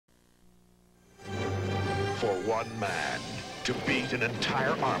one man. To beat an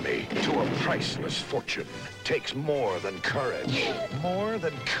entire army to a priceless fortune takes more than courage, more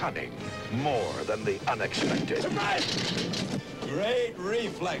than cunning, more than the unexpected. Surprise! Great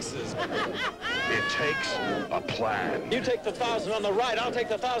reflexes. It takes a plan. You take the 1,000 on the right, I'll take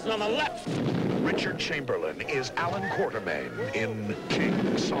the 1,000 on the left. Richard Chamberlain is Alan Quartermain in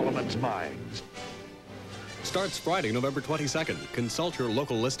King Solomon's Mines. Starts Friday, November 22nd. Consult your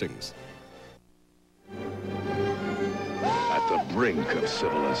local listings. At the brink of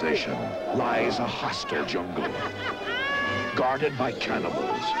civilization lies a hostile jungle, guarded by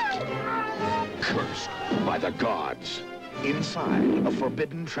cannibals, cursed by the gods. Inside, a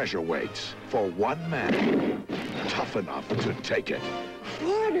forbidden treasure waits for one man tough enough to take it.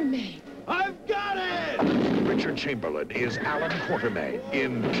 Quartermain! I've got it! Richard Chamberlain is Alan Quartermain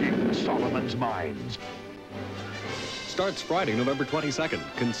in King Solomon's Mines. Starts Friday, November 22nd.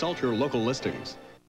 Consult your local listings.